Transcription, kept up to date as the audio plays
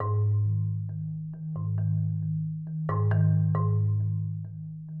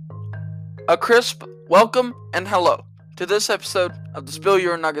A crisp welcome and hello to this episode of the Spill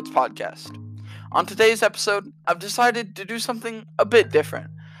Your Nuggets podcast. On today's episode, I've decided to do something a bit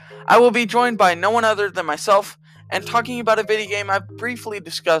different. I will be joined by no one other than myself and talking about a video game I've briefly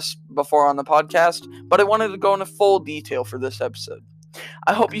discussed before on the podcast, but I wanted to go into full detail for this episode.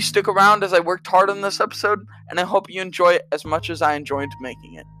 I hope you stick around as I worked hard on this episode, and I hope you enjoy it as much as I enjoyed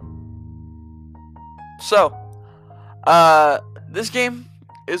making it. So, this game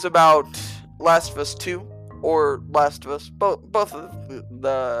is about Last of Us 2 or Last of Us, both of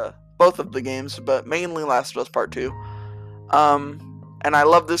the games, but mainly Last of Us Part 2. And I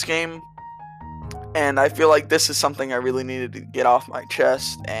love this game, and I feel like this is something I really needed to get off my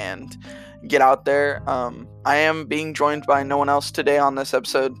chest and get out there. I am being joined by no one else today on this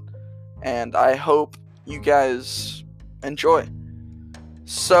episode, and I hope you guys enjoy.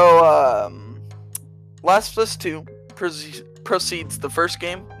 So, Last of Us 2 proceeds the first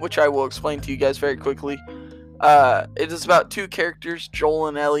game, which I will explain to you guys very quickly. It is about two characters, Joel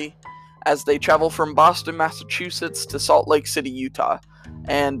and Ellie, as they travel from Boston, Massachusetts to Salt Lake City, Utah.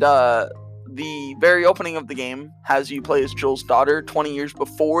 And the very opening of the game has you play as Joel's daughter 20 years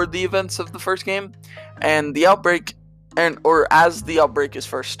before the events of the first game. And the outbreak, as the outbreak is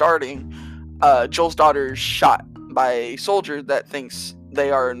first starting, Joel's daughter is shot by a soldier that thinks they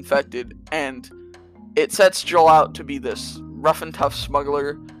are infected, and it sets Joel out to be this rough and tough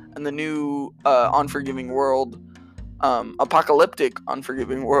smuggler in the new unforgiving world, apocalyptic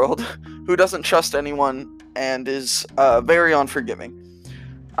unforgiving world, who doesn't trust anyone and is very unforgiving.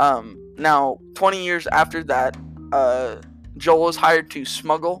 Now, 20 years after that, Joel is hired to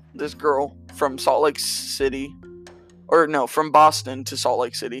smuggle this girl from from Boston to Salt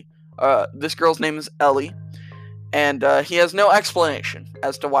Lake City. This girl's name is Ellie, and he has no explanation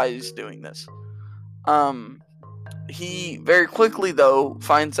as to why he's doing this. He very quickly, though,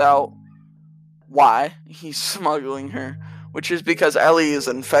 finds out why he's smuggling her, which is because Ellie is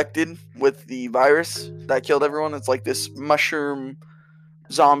infected with the virus that killed everyone. It's like this mushroom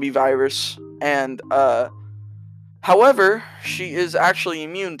zombie virus, and however, she is actually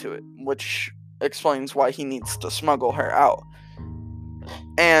immune to it, which explains why he needs to smuggle her out.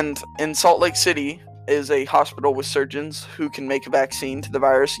 And in Salt Lake City is a hospital with surgeons who can make a vaccine to the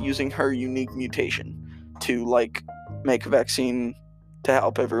virus using her unique mutation to make a vaccine to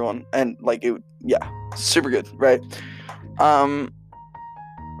help everyone, and super good, right?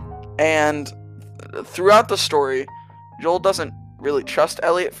 And throughout the story, Joel doesn't really trust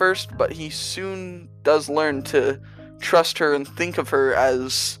Ellie at first, but he soon does learn to trust her and think of her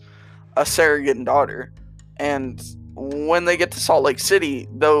as a surrogate daughter. And when they get to Salt Lake City,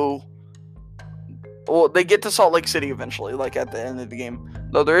 they get to Salt Lake City eventually, at the end of the game.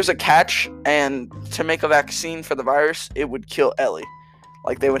 Though there is a catch, and to make a vaccine for the virus, it would kill Ellie.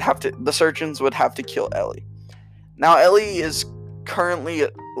 The surgeons would have to kill Ellie. Now, Ellie is currently,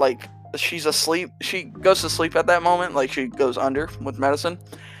 she's asleep. She goes to sleep at that moment, she goes under with medicine.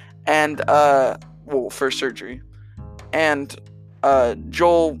 And, for surgery. And,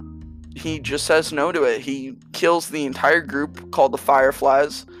 Joel, he just says no to it. He kills the entire group called the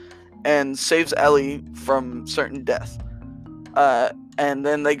Fireflies and saves Ellie from certain death. And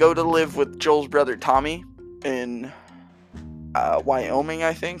then they go to live with Joel's brother Tommy in Wyoming,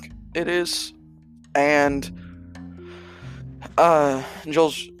 I think it is. And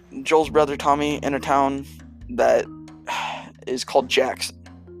Joel's brother Tommy in a town that is called Jackson.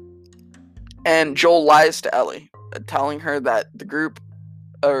 And Joel lies to Ellie, telling her that the group,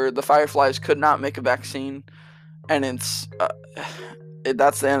 or the Fireflies, could not make a vaccine. And that's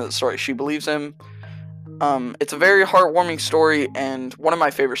the end of the story. She believes him. It's a very heartwarming story, and one of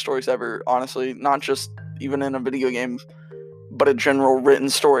my favorite stories ever, honestly. Not just even in a video game, but a general written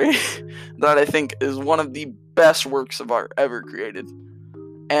story that I think is one of the best works of art ever created.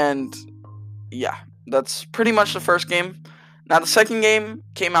 And yeah, that's pretty much the first game. Now, the second game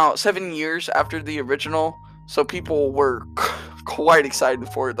came out 7 years after the original, so people were quite excited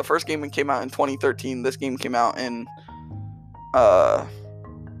for it. The first game came out in 2013. This game came out in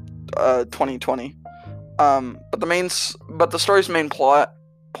 2020. But the story's main plot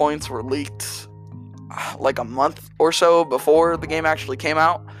points were leaked a month or so before the game actually came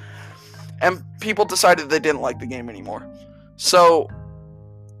out, and people decided they didn't like the game anymore. So,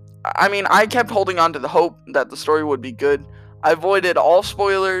 I kept holding on to the hope that the story would be good. I avoided all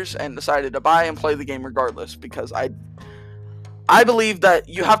spoilers and decided to buy and play the game regardless, because I believe that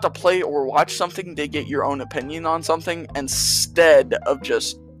you have to play or watch something to get your own opinion on something instead of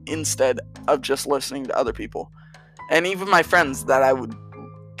just listening to other people. And even my friends that I would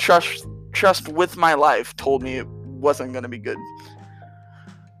trust with my life told me it wasn't going to be good.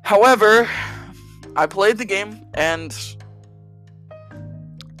 However, I played the game and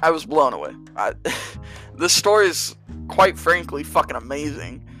I was blown away. The story is quite frankly fucking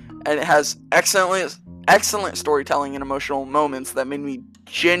amazing, and it has excellent storytelling and emotional moments that made me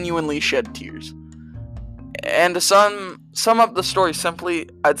genuinely shed tears. And to sum up the story simply,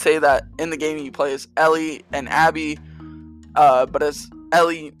 I'd say that in the game you play as Ellie and Abby, but as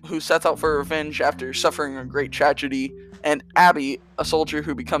Ellie, who sets out for revenge after suffering a great tragedy, and Abby, a soldier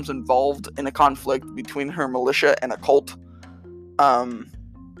who becomes involved in a conflict between her militia and a cult.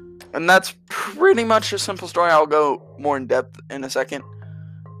 And that's pretty much a simple story. I'll go more in depth in a second.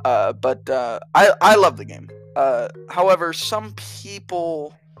 But I love the game. However, some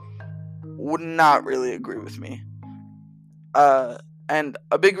people would not really agree with me. And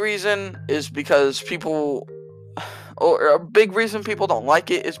a big reason is because a big reason people don't like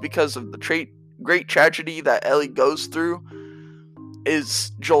it is because of the great tragedy that Ellie goes through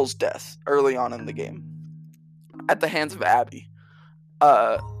is Joel's death early on in the game at the hands of Abby.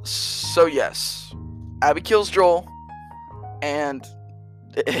 So yes, Abby kills Joel, and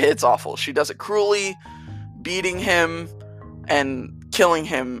it's awful. She does it cruelly, beating him and killing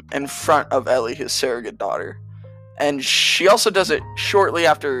him in front of Ellie, his surrogate daughter. And she also does it shortly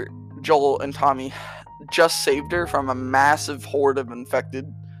after Joel and Tommy just saved her from a massive horde of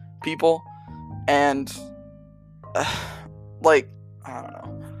infected people. And, I don't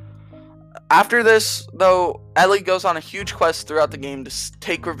know. After this, though, Ellie goes on a huge quest throughout the game to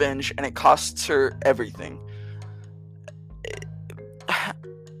take revenge, and it costs her everything.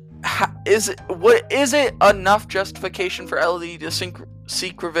 Is it enough justification for Ellie to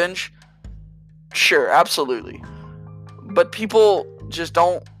seek revenge? Sure, absolutely. But people just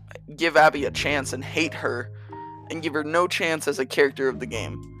don't give Abby a chance and hate her and give her no chance as a character of the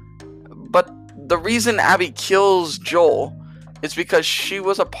game. But the reason Abby kills Joel is because she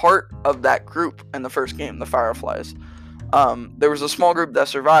was a part of that group in the first game, the Fireflies. There was a small group that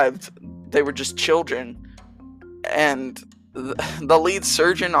survived. They were just children. And the lead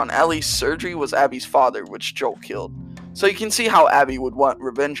surgeon on Ellie's surgery was Abby's father, which Joel killed. So you can see how Abby would want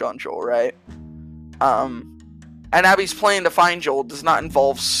revenge on Joel, right? And Abby's plan to find Joel does not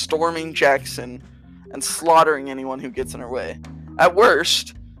involve storming Jackson and slaughtering anyone who gets in her way. At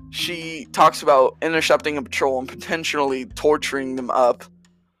worst, she talks about intercepting a patrol and potentially torturing them up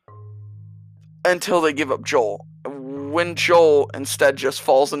until they give up Joel, when Joel instead just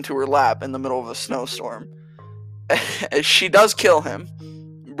falls into her lap in the middle of a snowstorm. She does kill him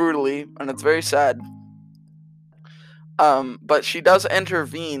brutally, and it's very sad. But she does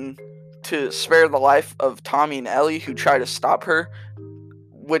intervene to spare the life of Tommy and Ellie, who try to stop her,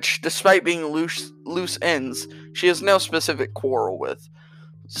 which, despite being loose ends, she has no specific quarrel with.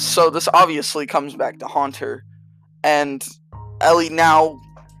 So this obviously comes back to haunt her, and Ellie now,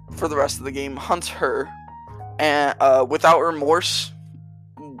 for the rest of the game, hunts her, and without remorse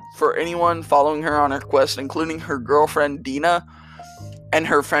for anyone following her on her quest, including her girlfriend Dina and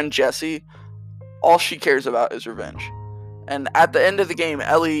her friend Jessie. All she cares about is revenge. And at the end of the game,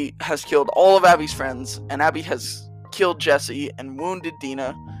 Ellie has killed all of Abby's friends, and Abby has killed Jessie and wounded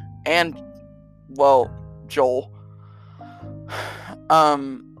Dina and, well, Joel.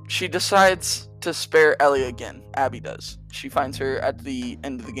 She decides to spare Ellie again. Abby does. She finds her at the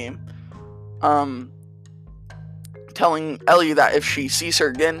end of the game, telling Ellie that if she sees her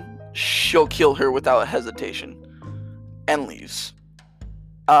again, she'll kill her without hesitation, and leaves.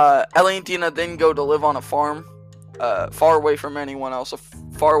 Ellie and Dina then go to live on a farm, far away from anyone else,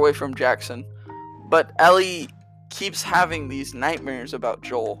 far away from Jackson. But Ellie keeps having these nightmares about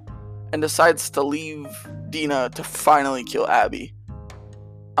Joel, and decides to leave Dina to finally kill Abby.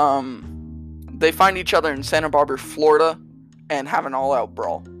 They find each other in Santa Barbara, Florida, and have an all-out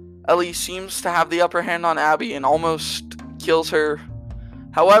brawl. Ellie seems to have the upper hand on Abby and almost kills her.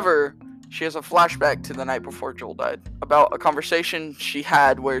 However, she has a flashback to the night before Joel died, about a conversation she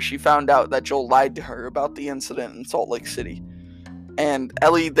had where she found out that Joel lied to her about the incident in Salt Lake City. And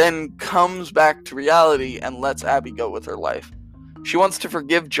Ellie then comes back to reality and lets Abby go with her life. She wants to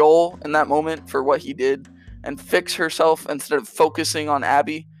forgive Joel in that moment for what he did and fix herself instead of focusing on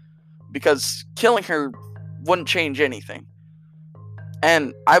Abby, because killing her wouldn't change anything.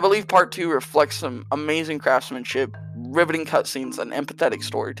 And I believe part 2 reflects some amazing craftsmanship, riveting cutscenes, and empathetic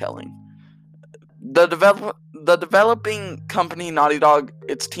storytelling. The developing company, Naughty Dog,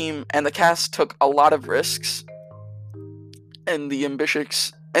 its team, and the cast took a lot of risks in the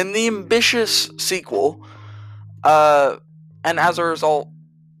ambitious sequel, and as a result,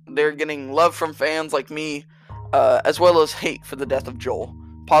 they're getting love from fans like me, as well as hate for the death of Joel.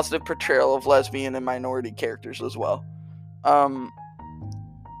 Positive portrayal of lesbian and minority characters as well.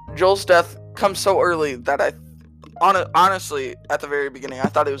 Joel's death comes so early that honestly, at the very beginning, I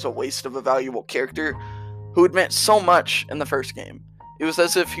thought it was a waste of a valuable character who had meant so much in the first game. It was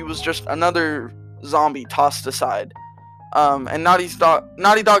as if he was just another zombie tossed aside. And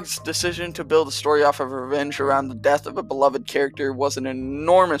Naughty Dog's decision to build a story off of revenge around the death of a beloved character was an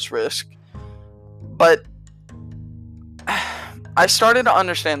enormous risk. But I started to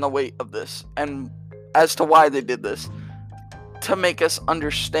understand the weight of this, and as to why they did this, to make us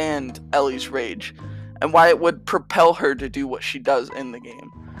understand Ellie's rage, and why it would propel her to do what she does in the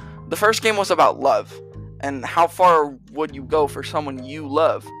game. The first game was about love, and how far would you go for someone you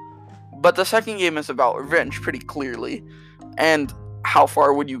love? But the second game is about revenge, pretty clearly, and how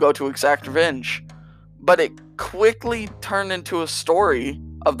far would you go to exact revenge? But it quickly turned into a story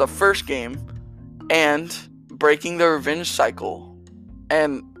of the first game, and breaking the revenge cycle,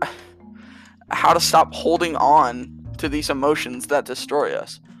 and how to stop holding on to these emotions that destroy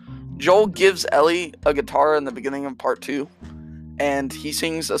us. Joel gives Ellie a guitar in the beginning of part 2, and he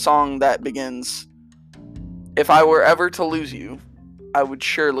sings a song that begins, "If I were ever to lose you, I would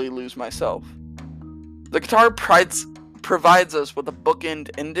surely lose myself." The guitar provides us with a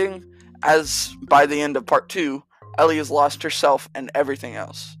bookend ending, as by the end of part 2, Ellie has lost herself and everything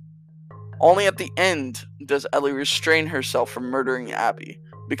else. Only at the end does Ellie restrain herself from murdering Abby,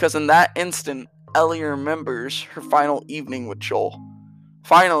 because in that instant, Ellie remembers her final evening with Joel.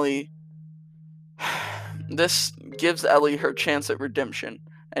 Finally, this gives Ellie her chance at redemption,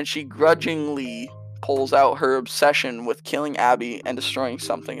 and she grudgingly pulls out her obsession with killing Abby and destroying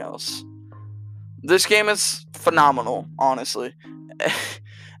something else. This game is phenomenal, honestly.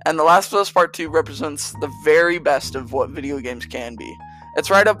 And The Last of Us Part 2 represents the very best of what video games can be. It's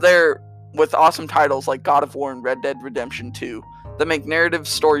right up there with awesome titles like God of War and Red Dead Redemption 2 that make narrative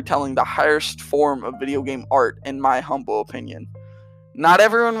storytelling the highest form of video game art, in my humble opinion. Not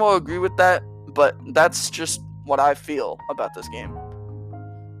everyone will agree with that, but that's just what I feel about this game.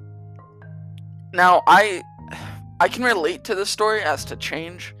 Now, I can relate to this story as to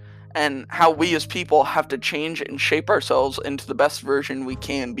change, and how we as people have to change and shape ourselves into the best version we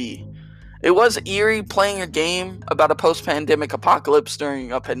can be. It was eerie playing a game about a post-pandemic apocalypse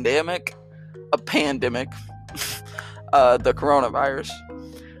during a pandemic, the coronavirus,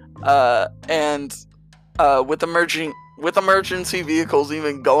 and with emergency vehicles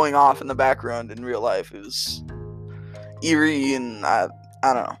even going off in the background in real life. It was eerie, and I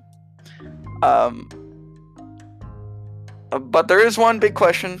don't know. But there is one big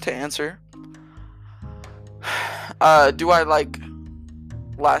question to answer. Do I like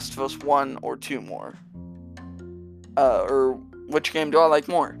Last of Us 1 or 2 more? Or which game do I like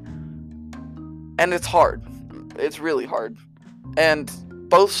more? And it's hard. It's really hard. And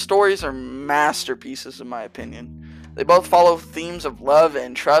both stories are masterpieces in my opinion. They both follow themes of love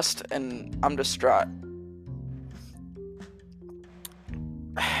and trust, and I'm distraught.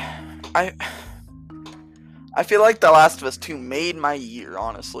 I feel like The Last of Us 2 made my year,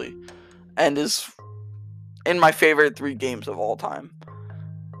 honestly, and is in my favorite 3 games of all time.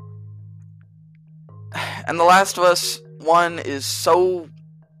 And The Last of Us 1 is so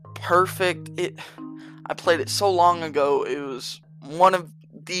perfect. I played it so long ago. It was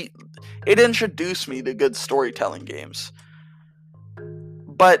it introduced me to good storytelling games.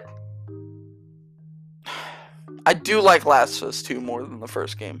 But I do like Last of Us 2 more than the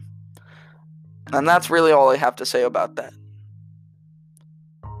first game. And that's really all I have to say about that.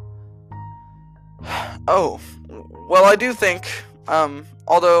 Oh, well, I do think,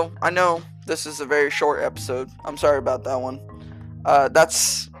 although I know this is a very short episode, I'm sorry about that one.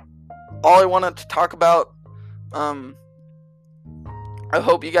 That's all I wanted to talk about. I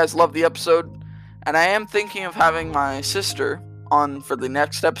hope you guys love the episode, and I am thinking of having my sister on for the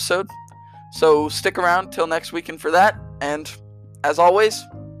next episode, so stick around till next weekend for that, and as always,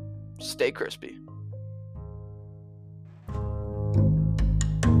 stay crispy.